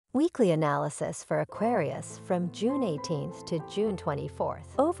Weekly analysis for Aquarius from June 18th to June 24th.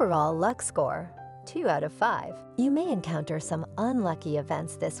 Overall luck score, 2 out of 5. You may encounter some unlucky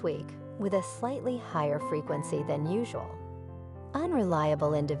events this week with a slightly higher frequency than usual.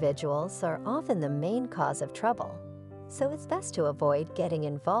 Unreliable individuals are often the main cause of trouble, so it's best to avoid getting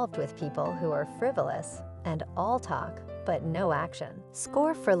involved with people who are frivolous and all talk but no action.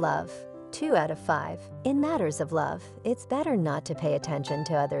 Score for love, 2 out of 5. In matters of love, it's better not to pay attention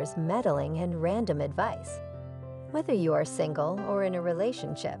to others' meddling and random advice. Whether you are single or in a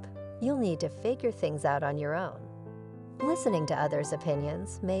relationship, you'll need to figure things out on your own. Listening to others'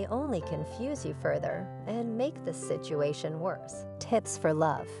 opinions may only confuse you further and make the situation worse. Tips for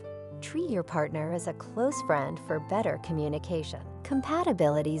love. Treat your partner as a close friend for better communication.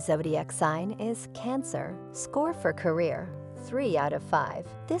 Compatibility zodiac sign is Cancer. Score for career, 3 out of 5.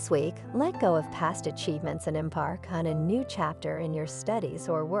 This week, let go of past achievements and embark on a new chapter in your studies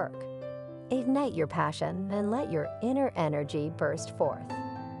or work. Ignite your passion and let your inner energy burst forth.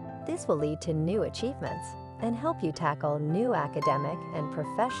 This will lead to new achievements and help you tackle new academic and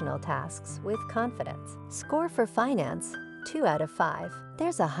professional tasks with confidence. Score for finance, 2 out of 5.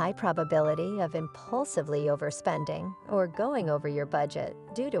 There's a high probability of impulsively overspending or going over your budget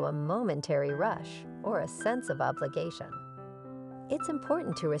due to a momentary rush or a sense of obligation. It's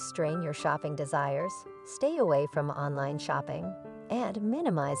important to restrain your shopping desires, stay away from online shopping, and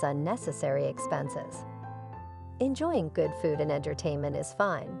minimize unnecessary expenses. Enjoying good food and entertainment is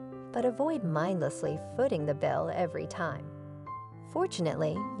fine, but avoid mindlessly footing the bill every time.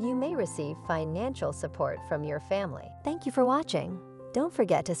 Fortunately, you may receive financial support from your family. Thank you for watching. Don't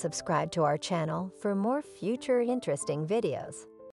forget to subscribe to our channel for more future interesting videos.